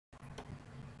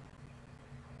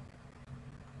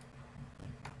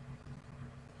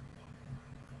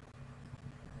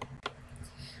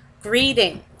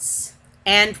Greetings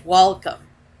and welcome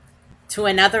to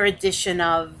another edition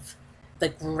of The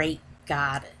Great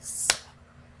Goddess.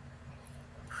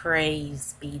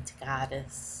 Praise be to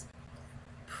Goddess.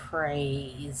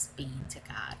 Praise be to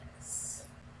Goddess.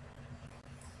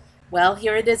 Well,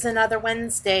 here it is, another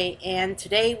Wednesday, and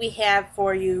today we have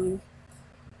for you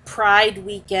Pride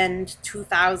Weekend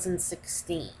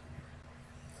 2016.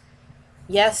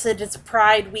 Yes, it is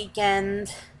Pride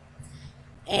Weekend,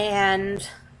 and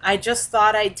I just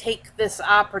thought I'd take this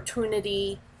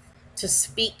opportunity to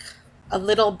speak a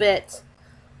little bit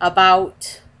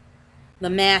about the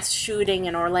mass shooting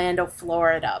in Orlando,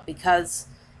 Florida, because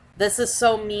this is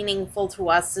so meaningful to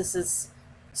us. This is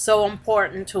so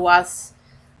important to us,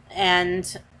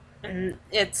 and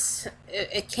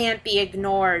it can't be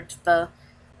ignored.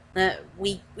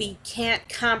 We can't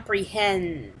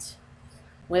comprehend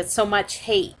with so much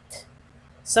hate.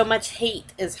 So much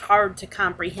hate is hard to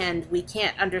comprehend. We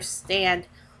can't understand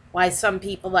why some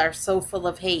people are so full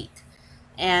of hate.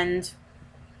 And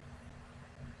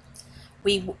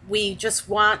we just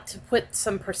want to put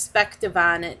some perspective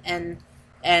on it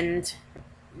and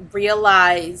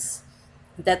realize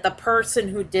that the person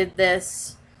who did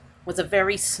this was a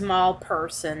very small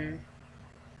person.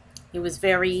 He was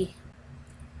very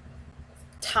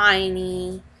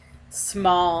tiny,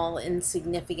 small,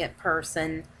 insignificant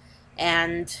person,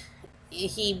 and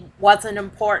he wasn't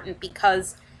important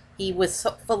because he was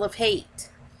so full of hate,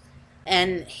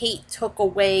 and hate took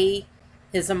away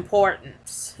his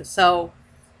importance. So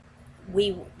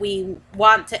we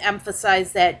want to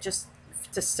emphasize that, just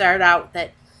to start out,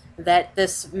 that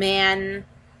this man,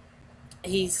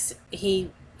 he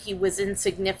was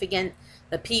insignificant.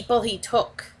 The people he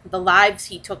took, the lives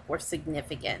he took, were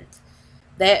significant.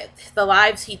 That the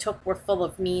lives he took were full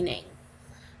of meaning,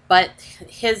 but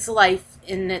his life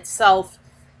in itself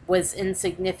was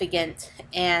insignificant.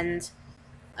 And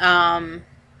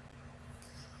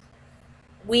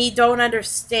we don't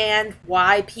understand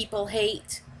why people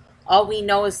hate. All we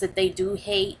know is that they do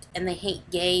hate, and they hate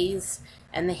gays,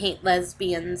 and they hate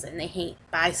lesbians, and they hate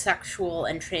bisexual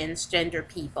and transgender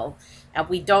people. And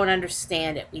we don't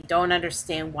understand it. We don't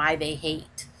understand why they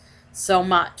hate so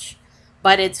much.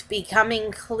 But it's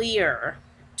becoming clear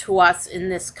to us in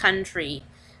this country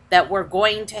that we're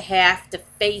going to have to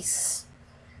face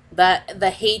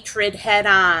the hatred head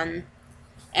on,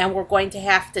 and we're going to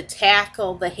have to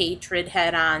tackle the hatred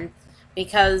head on,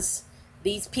 because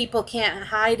these people can't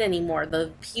hide anymore.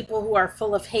 The people who are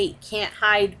full of hate can't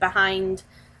hide behind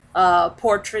a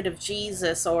portrait of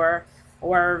Jesus, or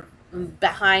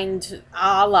behind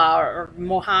Allah or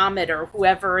Muhammad or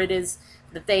whoever it is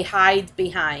that they hide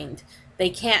behind. They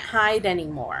can't hide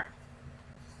anymore,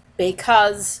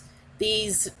 because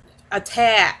these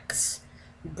attacks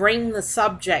bring the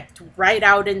subject right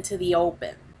out into the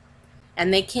open.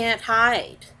 And they can't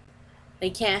hide. They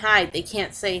can't hide. They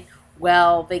can't say,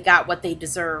 well, they got what they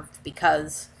deserved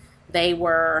because they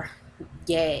were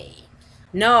gay.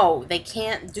 No, they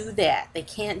can't do that. They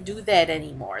can't do that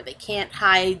anymore. They can't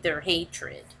hide their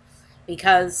hatred,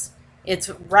 because it's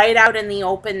right out in the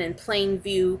open, in plain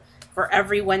view, for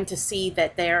everyone to see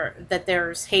that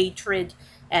there's hatred,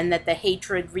 and that the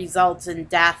hatred results in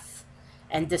death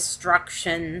and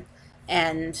destruction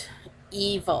and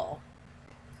evil.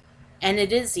 And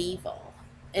it is evil.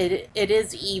 It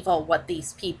is evil what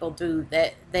these people do.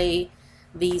 That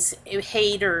these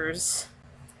haters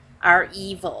are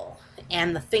evil,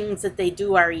 and the things that they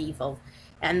do are evil.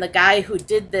 And the guy who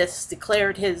did this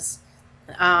declared his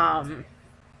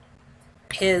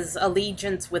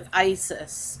allegiance with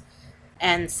ISIS,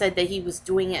 and said that he was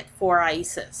doing it for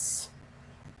ISIS.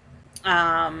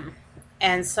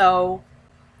 And so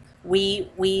we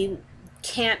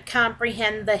can't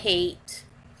comprehend the hate.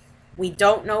 We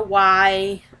don't know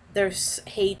why there's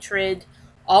hatred.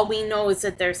 All we know is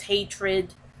that there's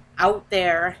hatred out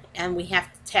there, and we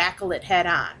have to tackle it head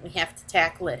on. We have to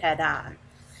tackle it head on.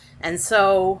 And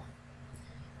so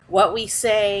what we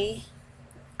say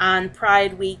on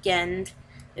Pride Weekend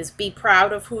is, be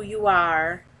proud of who you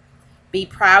are. Be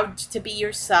proud to be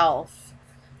yourself.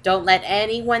 Don't let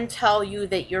anyone tell you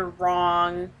that you're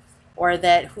wrong, or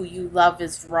that who you love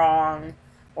is wrong,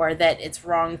 or that it's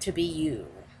wrong to be you.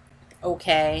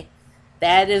 Okay?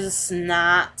 That is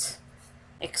not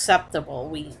acceptable.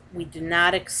 We do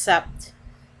not accept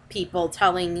people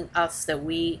telling us that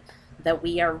we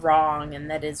are wrong,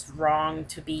 and that it's wrong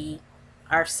to be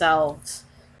ourselves.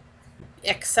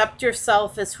 Accept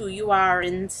yourself as who you are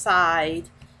inside,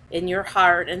 in your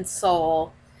heart and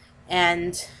soul,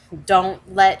 and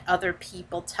don't let other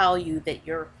people tell you that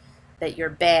you're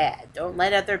bad. Don't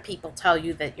let other people tell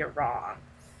you that you're wrong,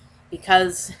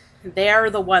 because they're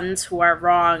the ones who are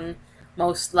wrong,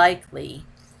 most likely.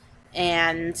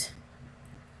 And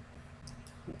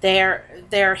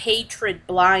their hatred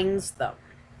blinds them.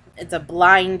 It's a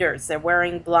blinders. They're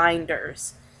wearing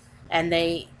blinders, and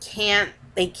they can't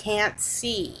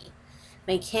see.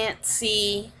 They can't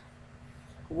see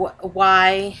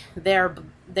why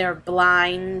they're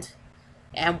blind,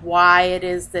 and why it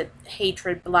is that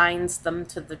hatred blinds them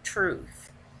to the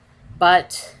truth.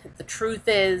 But the truth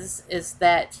is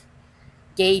that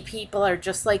gay people are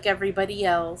just like everybody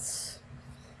else.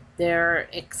 They're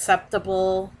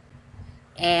acceptable,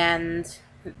 and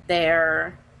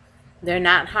they're they're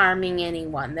not harming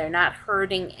anyone. They're not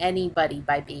hurting anybody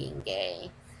by being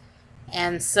gay.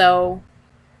 And so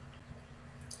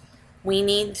we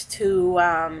need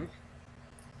to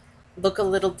look a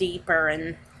little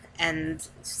deeper and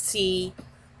see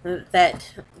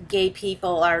that gay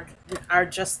people are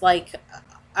just like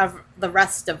the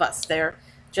rest of us. They're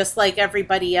just like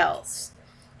everybody else,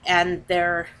 and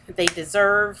they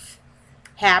deserve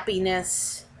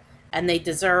happiness, and they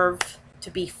deserve to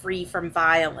be free from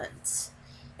violence.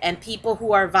 And people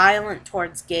who are violent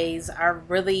towards gays are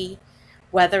really,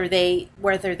 whether they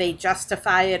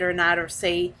justify it or not, or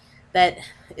say that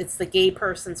it's the gay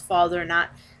person's fault or not,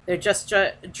 they're just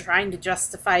trying to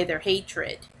justify their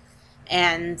hatred.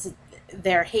 And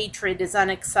their hatred is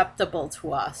unacceptable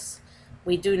to us.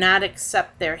 We do not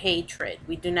accept their hatred.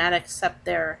 We do not accept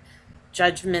their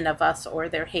judgment of us or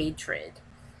their hatred.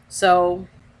 So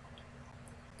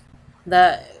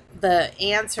the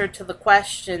answer to the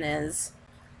question is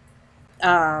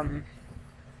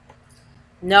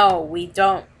no, we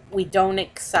don't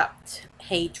accept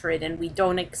hatred, and we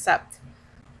don't accept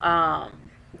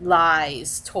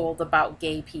lies told about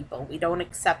gay people. We don't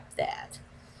accept that.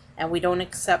 And we don't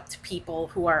accept people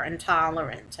who are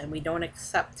intolerant, and we don't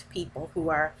accept people who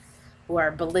are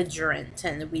belligerent,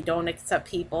 and we don't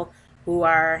accept people who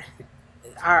are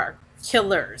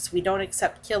killers. We don't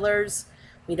accept killers.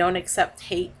 We don't accept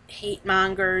hate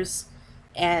mongers,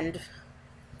 and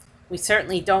we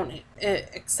certainly don't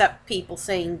accept people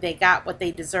saying they got what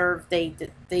they deserve. They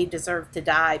deserve to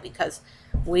die, because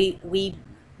we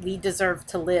deserve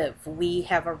to live. We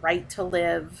have a right to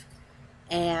live,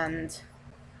 and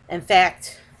in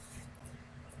fact,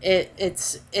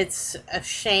 it's a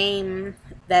shame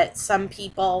that some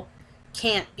people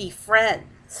can't be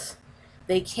friends.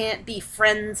 They can't be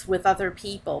friends with other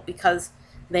people because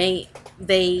they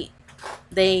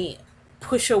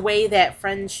push away that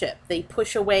friendship. They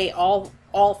push away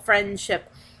all friendship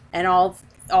and all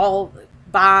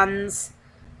bonds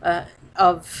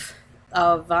of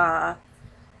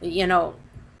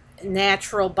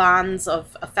natural bonds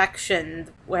of affection,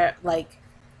 where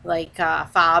like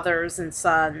fathers and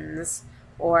sons,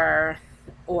 or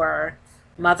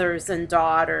mothers and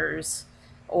daughters,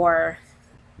 or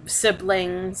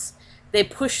siblings. They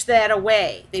push that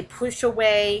away. They push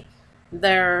away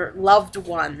their loved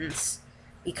ones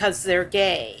because they're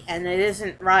gay, and it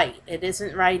isn't right. It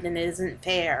isn't right, and it isn't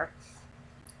fair.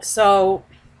 So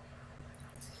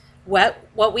what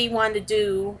we want to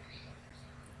do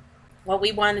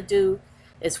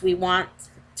is we want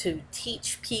to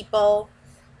teach people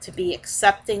to be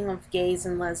accepting of gays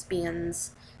and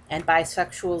lesbians and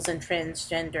bisexuals and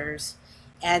transgenders,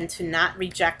 and to not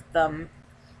reject them,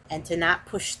 and to not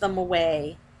push them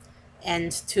away,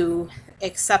 and to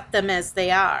accept them as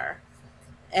they are,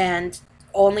 and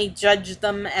only judge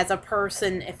them as a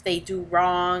person if they do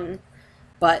wrong.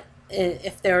 But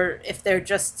if they're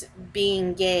just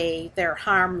being gay, they're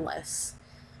harmless.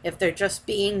 If they're just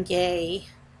being gay,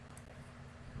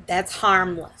 that's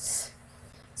harmless.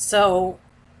 So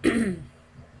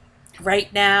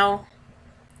right now,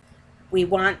 we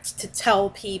want to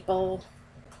tell people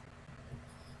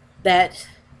that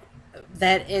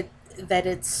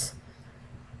it's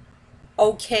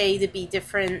okay to be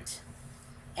different,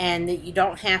 and that you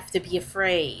don't have to be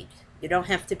afraid. You don't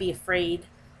have to be afraid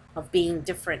of being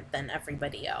different than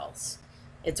everybody else.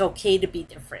 It's okay to be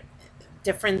different.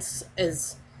 Difference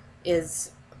is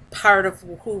part of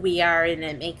who we are, and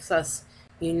it makes us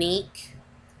unique,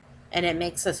 and it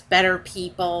makes us better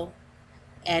people,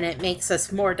 and it makes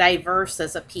us more diverse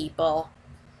as a people,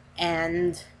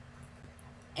 and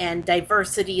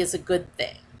diversity is a good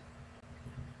thing.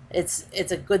 It's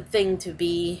a good thing to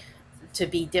be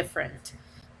different,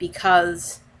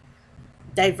 because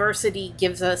diversity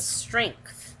gives us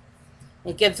strength.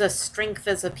 It gives us strength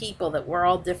as a people, that we're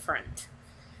all different.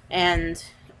 And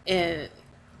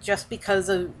just because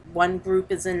one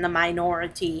group is in the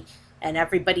minority and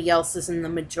everybody else is in the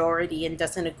majority and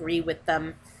doesn't agree with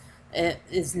them,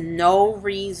 is no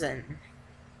reason.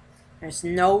 There's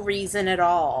no reason at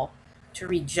all to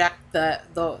reject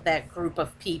that group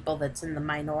of people that's in the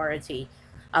minority,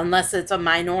 unless it's a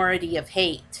minority of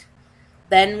hate.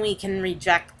 Then we can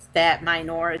reject that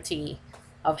minority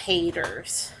of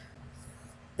haters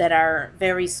that are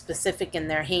very specific in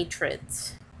their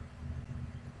hatreds.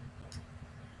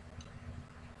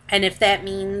 And if that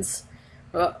means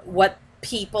what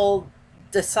people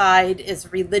decide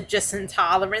is religious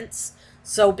intolerance,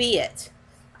 so be it.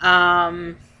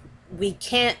 We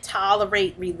can't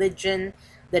tolerate religion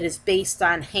that is based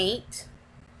on hate.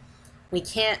 We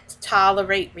can't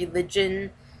tolerate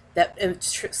religion that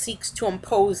seeks to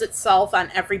impose itself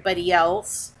on everybody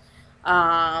else.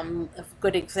 A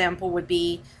good example would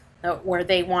be where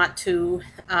they want to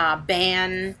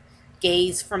ban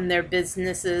gays from their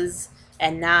businesses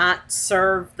and not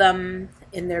serve them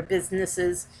in their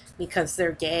businesses because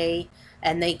they're gay,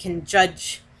 and they can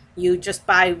judge you just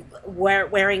by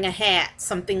wearing a hat,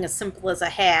 something as simple as a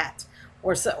hat,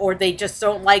 or they just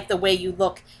don't like the way you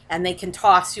look, and they can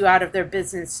toss you out of their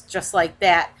business just like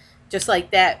that,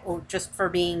 or just for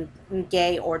being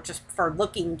gay, or just for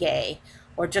looking gay,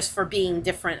 or just for being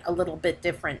different, a little bit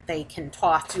different. They can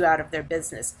toss you out of their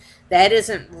business. That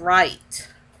isn't right.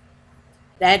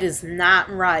 That is not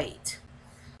right.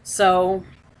 So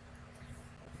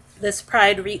this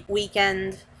Pride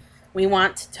weekend, we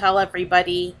want to tell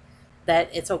everybody that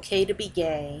it's okay to be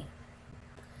gay.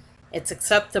 It's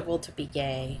acceptable to be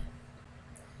gay.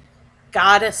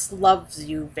 Goddess loves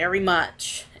you very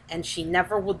much, and she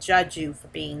never will judge you for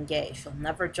being gay. She'll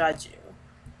never judge you.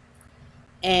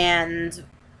 And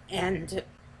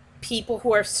people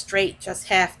who are straight just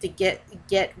have to get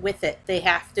with it. They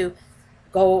have to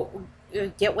go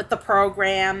get with the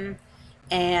program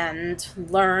and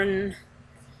learn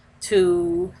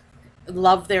to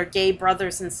love their gay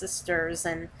brothers and sisters,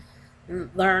 and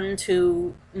learn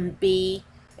to be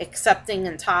accepting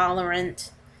and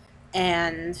tolerant,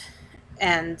 and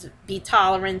be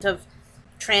tolerant of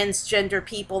transgender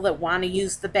people that want to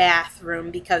use the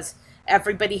bathroom, because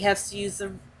everybody has to use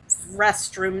the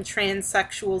restroom,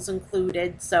 transsexuals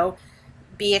included. So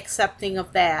be accepting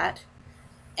of that,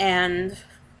 and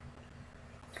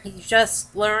you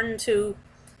just learn to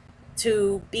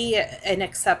be an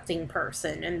accepting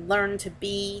person, and learn to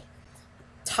be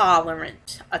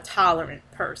a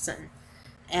tolerant person,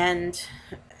 and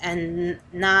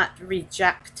not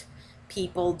reject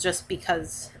people just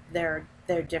because they're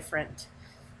different.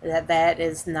 That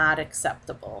is not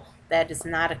acceptable. That is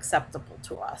not acceptable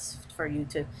to us, for you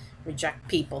to reject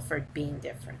people for being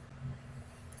different.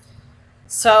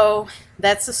 So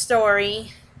that's the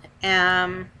story.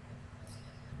 Everyone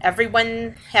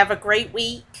have a great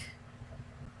week.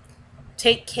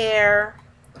 Take care,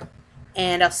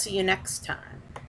 and I'll see you next time.